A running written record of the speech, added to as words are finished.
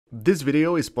This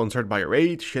video is sponsored by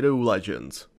Raid Shadow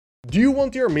Legends. Do you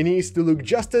want your minis to look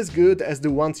just as good as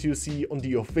the ones you see on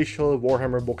the official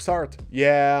Warhammer box art?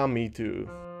 Yeah, me too.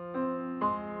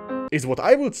 Is what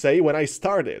I would say when I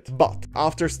started, but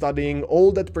after studying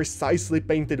all that precisely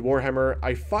painted Warhammer,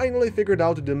 I finally figured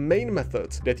out the main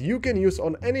methods that you can use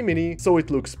on any mini so it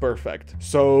looks perfect.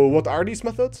 So what are these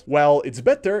methods? Well, it's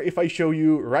better if I show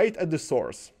you right at the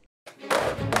source.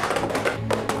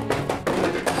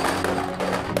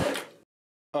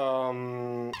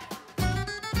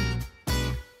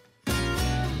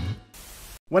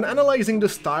 When analyzing the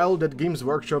style that Games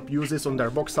Workshop uses on their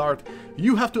box art,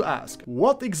 you have to ask,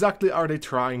 what exactly are they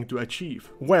trying to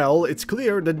achieve? Well, it's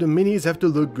clear that the minis have to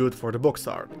look good for the box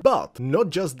art. But not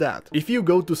just that. If you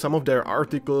go to some of their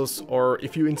articles or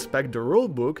if you inspect the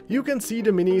rulebook, you can see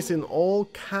the minis in all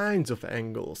kinds of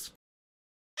angles.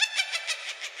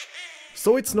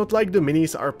 So it's not like the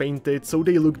minis are painted so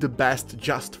they look the best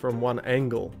just from one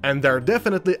angle. And there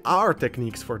definitely are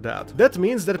techniques for that. That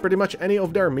means that pretty much any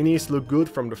of their minis look good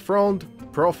from the front,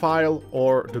 profile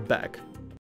or the back.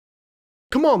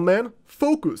 Come on man,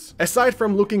 focus! Aside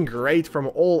from looking great from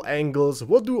all angles,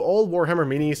 what do all Warhammer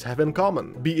minis have in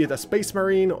common? Be it a Space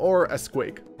Marine or a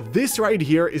Squig. This right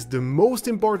here is the most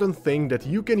important thing that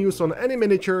you can use on any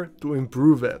miniature to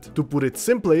improve it. To put it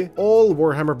simply, all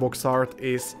Warhammer box art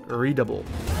is readable.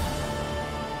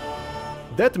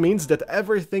 That means that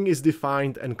everything is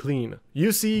defined and clean.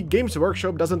 You see, Games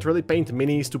Workshop doesn't really paint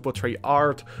minis to portray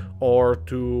art or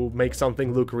to make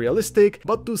something look realistic,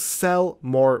 but to sell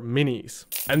more minis.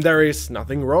 And there is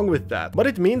nothing wrong with that, but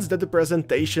it means that the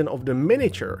presentation of the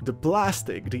miniature, the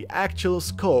plastic, the actual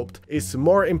sculpt is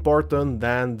more important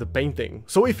than the painting.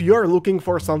 So if you're looking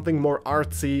for something more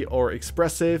artsy or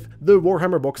expressive, the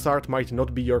Warhammer box art might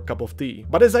not be your cup of tea.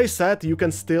 But as I said, you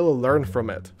can still learn from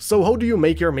it. So how do you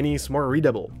make your minis more readable?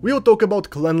 We'll talk about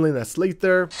cleanliness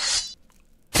later,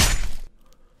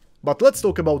 but let's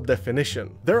talk about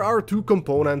definition. There are two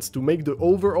components to make the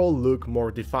overall look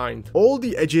more defined. All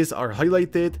the edges are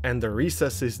highlighted and the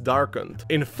recesses darkened.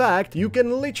 In fact, you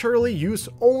can literally use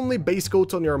only base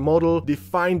coats on your model,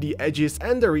 define the edges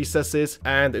and the recesses,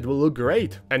 and it will look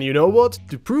great. And you know what?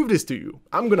 To prove this to you,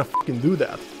 I'm gonna fucking do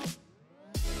that.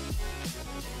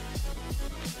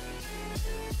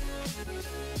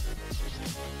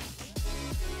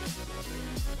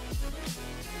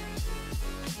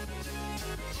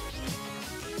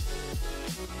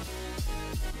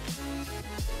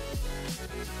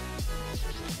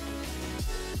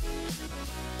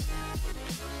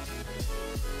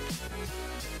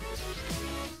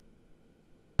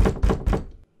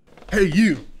 Hey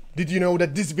you! Did you know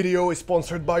that this video is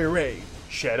sponsored by Raid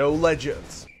Shadow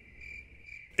Legends?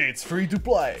 It's free to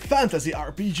play fantasy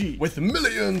RPG with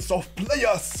millions of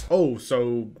players! Oh,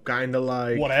 so kinda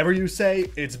like... whatever you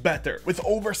say, it's better. With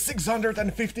over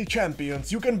 650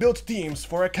 champions, you can build teams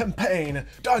for a campaign,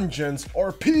 dungeons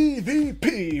or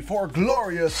PvP for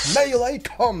glorious melee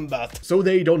combat. So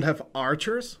they don't have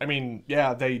archers? I mean,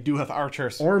 yeah, they do have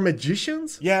archers. Or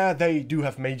magicians? Yeah, they do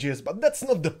have mages, but that's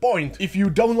not the point. If you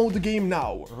download the game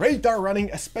now, Raid are running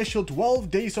a special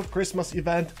 12 Days of Christmas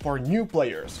event for new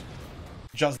players.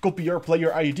 Just copy your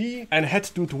player ID and head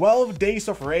to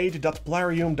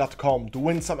 12daysofraid.plarium.com to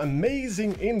win some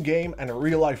amazing in-game and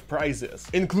real-life prizes,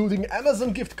 including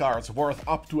Amazon gift cards worth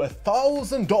up to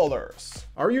 $1,000.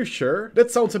 Are you sure? That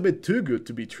sounds a bit too good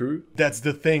to be true. That's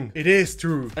the thing, it is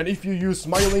true. And if you use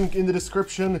my link in the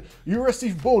description, you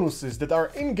receive bonuses that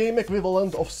are in-game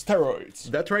equivalent of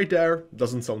steroids. That right there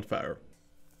doesn't sound fair.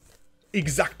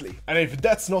 Exactly. And if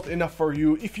that's not enough for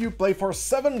you, if you play for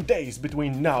 7 days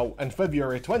between now and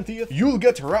February 20th, you'll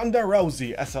get Ronda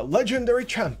Rousey as a legendary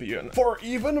champion for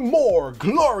even more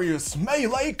glorious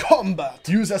melee combat.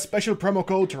 Use a special promo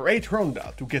code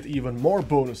RAIDRONDA to get even more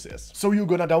bonuses. So you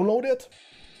gonna download it?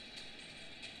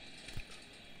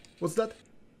 What's that?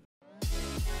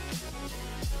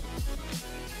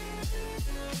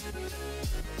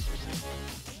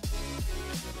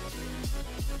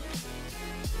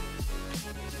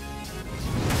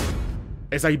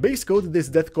 As I base coat this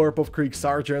Death Corp of Krieg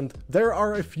Sergeant, there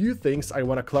are a few things I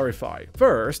wanna clarify.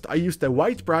 First, I used a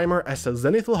white primer as a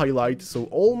zenithal highlight, so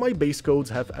all my base coats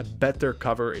have a better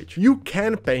coverage. You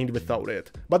can paint without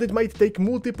it, but it might take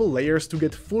multiple layers to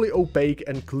get fully opaque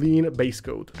and clean base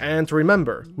coat. And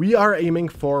remember, we are aiming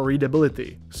for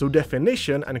readability, so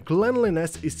definition and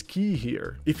cleanliness is key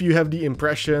here. If you have the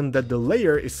impression that the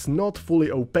layer is not fully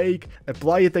opaque,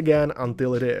 apply it again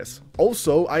until it is.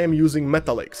 Also, I am using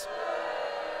metallics.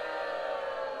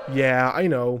 Yeah, I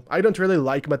know, I don't really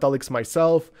like metallics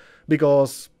myself,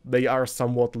 because they are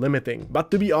somewhat limiting.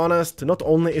 But to be honest, not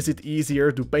only is it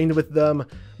easier to paint with them,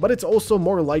 but it's also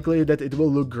more likely that it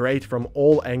will look great from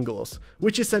all angles,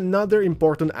 which is another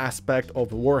important aspect of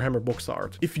Warhammer box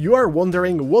art. If you are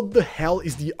wondering what the hell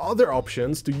is the other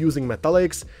options to using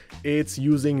metallics, it's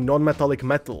using non-metallic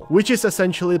metal, which is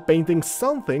essentially painting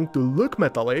something to look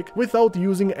metallic without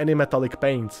using any metallic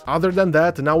paints. Other than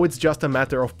that, now it's just a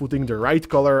matter of putting the right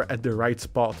color at the right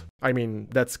spot. I mean,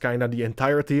 that's kinda the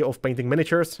entirety of painting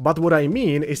miniatures, but what I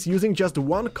mean is using just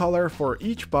one color for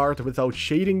each part without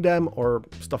shading them or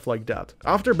stuff like that.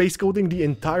 After base coating the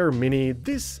entire mini,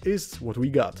 this is what we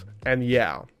got. And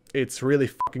yeah, it's really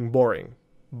fucking boring.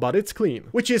 But it's clean.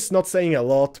 Which is not saying a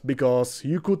lot, because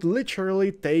you could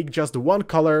literally take just one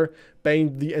color,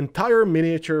 paint the entire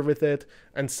miniature with it,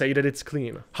 and say that it's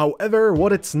clean. However,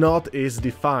 what it's not is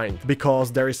defined,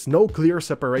 because there is no clear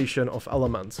separation of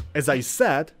elements. As I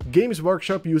said, Games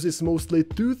Workshop uses mostly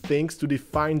two things to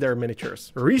define their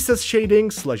miniatures: recess shading /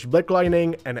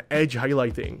 blacklining and edge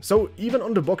highlighting. So even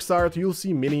on the box art you'll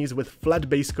see minis with flat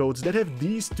base coats that have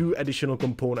these two additional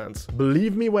components.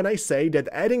 Believe me when I say that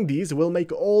adding these will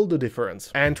make all the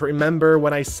difference. And remember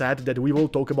when I said that we will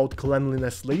talk about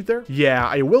cleanliness later? Yeah,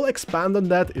 I will expand on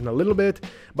that in a little bit,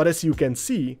 but as you can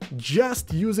see,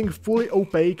 just using fully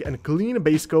opaque and clean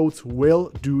base coats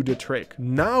will do the trick.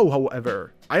 Now,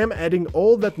 however, I am adding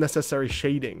all that necessary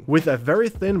shading. With a very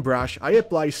thin brush, I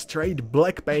apply straight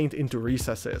black paint into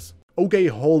recesses. Okay,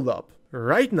 hold up.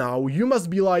 Right now, you must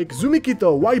be like,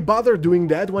 Zumikito, why bother doing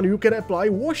that when you can apply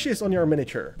washes on your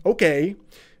miniature? Okay.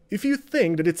 If you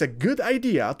think that it's a good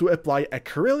idea to apply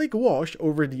acrylic wash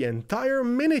over the entire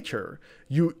miniature,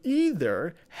 you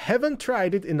either haven't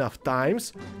tried it enough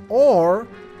times, or,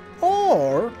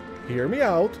 hear me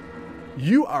out,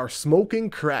 you are smoking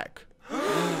crack.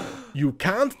 You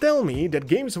can't tell me that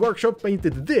Games Workshop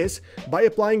painted this by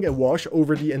applying a wash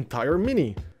over the entire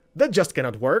mini. That just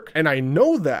cannot work, and I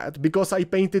know that because I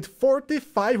painted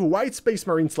 45 white Space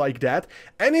Marines like that,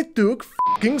 and it took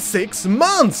fucking 6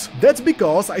 months! That's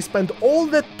because I spent all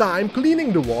that time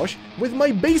cleaning the wash with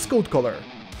my base coat color,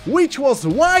 which was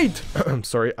white!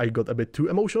 Sorry, I got a bit too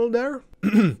emotional there.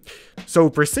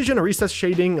 So precision recess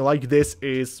shading like this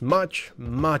is much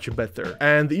better.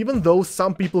 And even though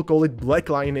some people call it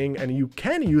blacklining and you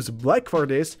can use black for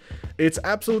this, it's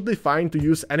absolutely fine to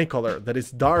use any color that is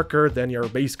darker than your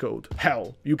base coat.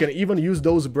 Hell, you can even use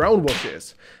those brown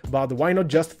washes, but why not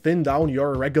just thin down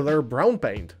your regular brown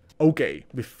paint? Okay,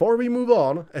 before we move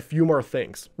on, a few more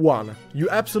things. 1. You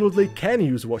absolutely can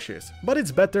use washes, but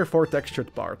it's better for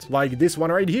textured parts, like this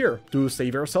one right here, to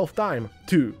save yourself time.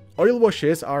 2. Oil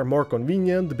washes are more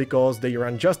convenient because they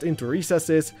run just into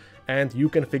recesses and you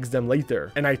can fix them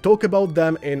later, and I talk about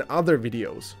them in other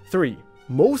videos. 3.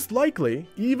 Most likely,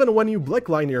 even when you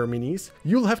blackline your minis,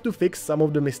 you'll have to fix some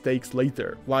of the mistakes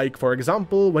later, like for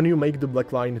example when you make the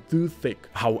blackline too thick.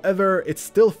 However, it's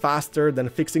still faster than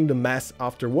fixing the mess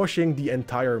after washing the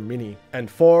entire mini. And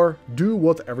 4, do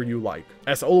whatever you like.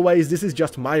 As always, this is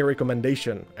just my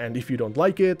recommendation, and if you don't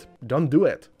like it, don't do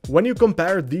it. When you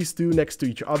compare these two next to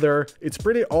each other, it's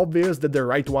pretty obvious that the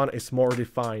right one is more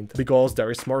defined, because there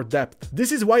is more depth.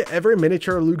 This is why every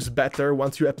miniature looks better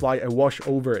once you apply a wash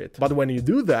over it, but when you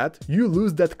do that, you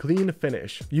lose that clean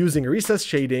finish. Using recess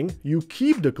shading, you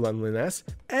keep the cleanliness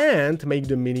and make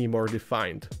the mini more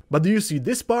defined. But do you see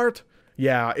this part?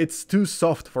 Yeah, it's too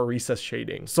soft for recess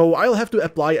shading, so I'll have to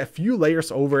apply a few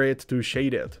layers over it to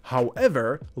shade it.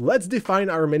 However, let's define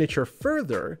our miniature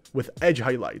further with edge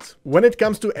highlights. When it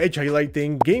comes to edge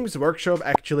highlighting, Games Workshop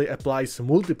actually applies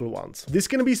multiple ones. This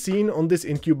can be seen on this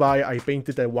incubi I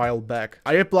painted a while back.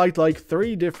 I applied like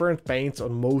 3 different paints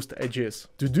on most edges.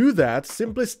 To do that,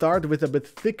 simply start with a bit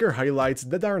thicker highlights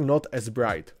that are not as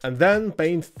bright, and then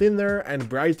paint thinner and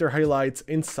brighter highlights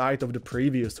inside of the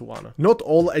previous one. Not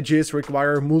all edges require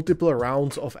multiple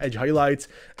rounds of edge highlights,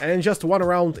 and just one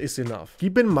round is enough.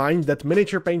 Keep in mind that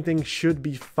miniature painting should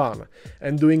be fun,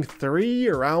 and doing 3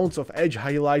 rounds of edge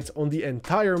highlights on the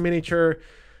entire miniature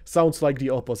sounds like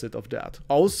the opposite of that.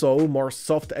 Also, more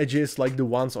soft edges like the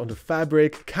ones on the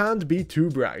fabric can't be too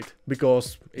bright,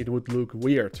 because it would look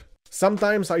weird.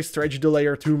 Sometimes I stretch the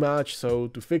layer too much, so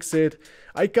to fix it,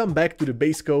 I come back to the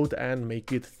base coat and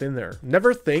make it thinner.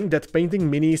 Never think that painting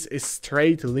minis is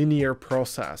straight linear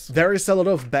process. There is a lot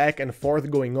of back and forth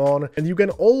going on, and you can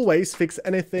always fix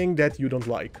anything that you don't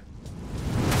like.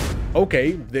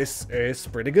 Okay, this is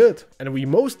pretty good. And we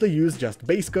mostly use just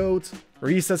base coats,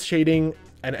 recess shading,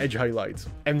 and edge highlights.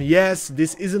 And yes,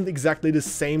 this isn't exactly the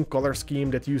same color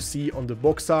scheme that you see on the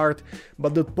box art,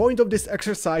 but the point of this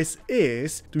exercise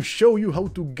is to show you how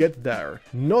to get there,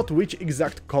 not which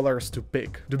exact colors to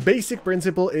pick. The basic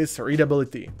principle is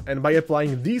readability, and by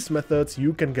applying these methods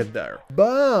you can get there.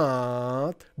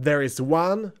 But there is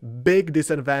one big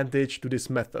disadvantage to this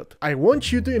method. I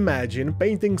want you to imagine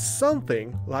painting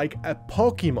something like a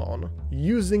Pokemon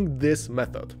using this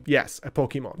method. Yes, a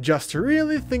Pokemon. Just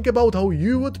really think about how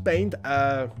you would paint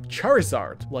a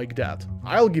Charizard like that.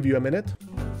 I'll give you a minute.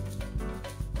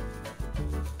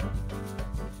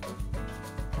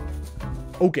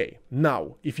 Okay,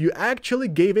 now, if you actually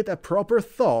gave it a proper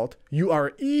thought, you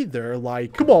are either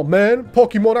like, come on man,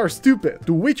 Pokemon are stupid,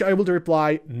 to which I will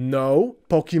reply, no,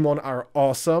 Pokemon are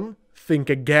awesome, think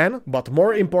again, but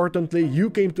more importantly, you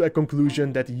came to a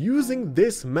conclusion that using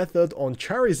this method on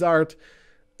Charizard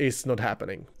is not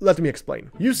happening. Let me explain.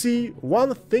 You see,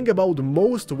 one thing about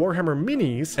most Warhammer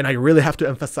minis, and I really have to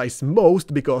emphasize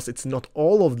most because it's not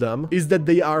all of them, is that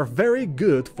they are very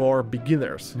good for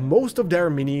beginners. Most of their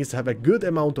minis have a good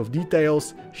amount of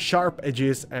details, sharp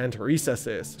edges and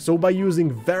recesses. So by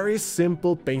using very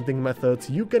simple painting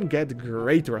methods, you can get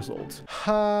great results.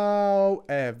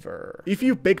 However, if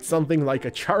you picked something like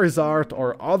a Charizard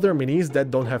or other minis that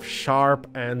don't have sharp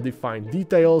and defined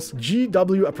details,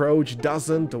 GW approach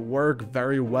doesn't work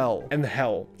very well. And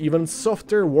hell, even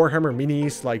softer Warhammer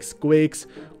minis like Squigs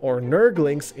or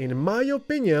Nurglings, in my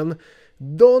opinion,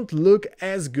 don't look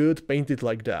as good painted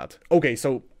like that. Okay,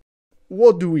 so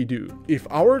what do we do? If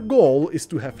our goal is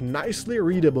to have nicely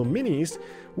readable minis,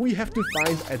 we have to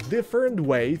find a different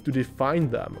way to define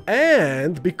them.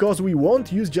 And because we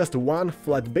won't use just one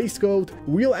flat base coat,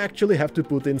 we'll actually have to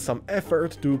put in some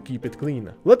effort to keep it clean.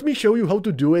 Let me show you how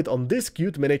to do it on this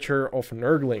cute miniature of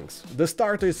Nurglings. The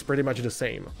start is pretty much the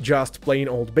same. Just plain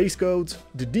old base coats,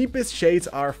 the deepest shades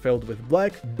are filled with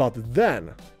black, but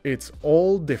then it's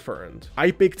all different.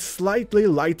 I picked slightly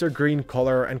lighter green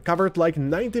color and covered like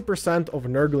 90% of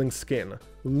Nurgling's skin,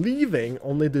 leaving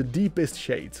only the deepest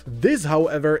shades. This,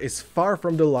 however, is far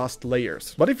from the last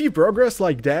layers. But if you progress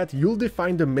like that, you'll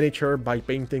define the miniature by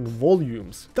painting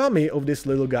volumes. Tummy of this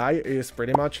little guy is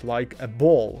pretty much like a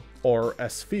ball or a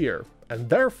sphere, and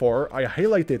therefore I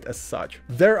highlight it as such.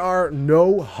 There are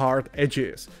no hard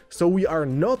edges, so we are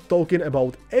not talking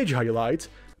about edge highlights,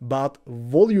 but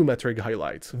volumetric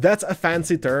highlights. That's a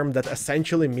fancy term that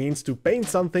essentially means to paint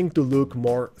something to look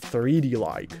more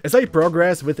 3D-like. As I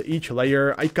progress with each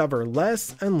layer, I cover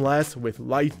less and less with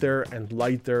lighter and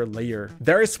lighter layer.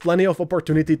 There is plenty of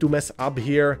opportunity to mess up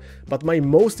here, but my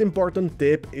most important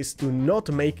tip is to not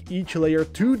make each layer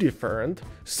too different,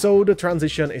 so the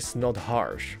transition is not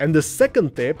harsh. And the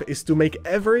second tip is to make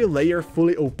every layer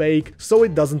fully opaque, so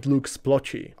it doesn't look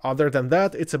splotchy. Other than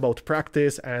that, it's about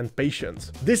practice and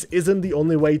patience. This isn't the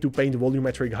only way to paint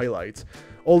volumetric highlights,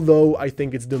 although I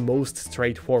think it's the most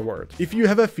straightforward. If you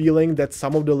have a feeling that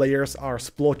some of the layers are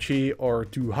splotchy or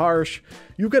too harsh,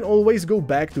 you can always go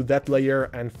back to that layer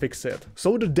and fix it.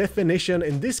 So the definition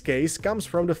in this case comes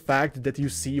from the fact that you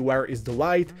see where is the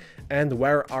light and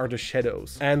where are the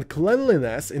shadows. And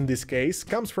cleanliness in this case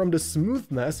comes from the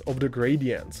smoothness of the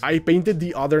gradients. I painted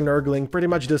the other Nurgling pretty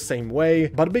much the same way,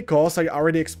 but because I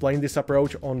already explained this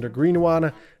approach on the green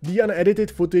one, the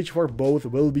unedited footage for both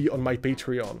will be on my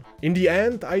Patreon. In the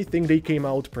end, I think they came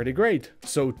out pretty great.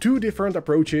 So two different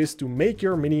approaches to make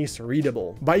your minis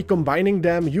readable. By combining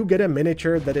them, you get a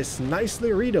miniature that is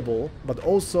nicely readable, but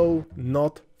also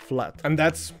not flat. And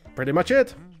that's pretty much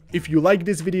it. If you like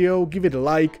this video, give it a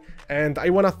like, and I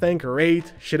wanna thank Raid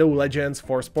Shadow Legends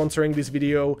for sponsoring this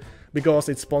video, because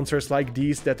it's sponsors like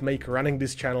these that make running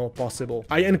this channel possible.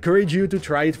 I encourage you to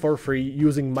try it for free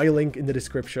using my link in the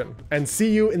description. And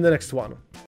see you in the next one.